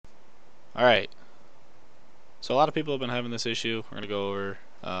Alright, so a lot of people have been having this issue. We're going to go over,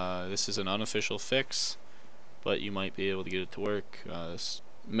 this is an unofficial fix, but you might be able to get it to work. This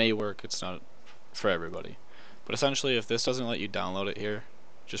may work, it's not for everybody. But essentially, if this doesn't let you download it here,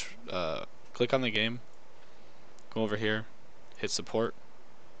 just click on the game, go over here, hit support.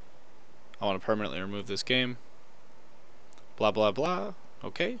 I want to permanently remove this game, blah blah blah.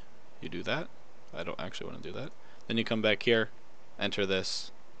 Okay, you do that. I don't actually want to do that. Then you come back here, enter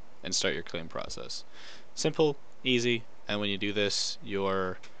this, and start your claim process. Simple, easy, and when you do this,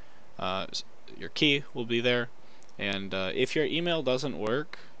 your key will be there. And if your email doesn't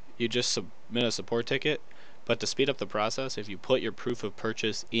work, you just submit a support ticket. But to speed up the process, if you put your proof of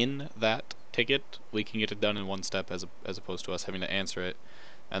purchase in that ticket, we can get it done in one step as opposed to us having to answer it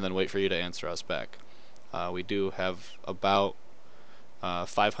and then wait for you to answer us back. We do have about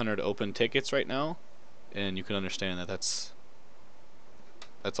 500 open tickets right now, and you can understand that that's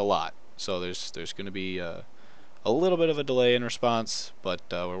a lot. So there's going to be a little bit of a delay in response, but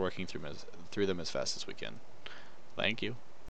we're working through them as fast as we can. Thank you.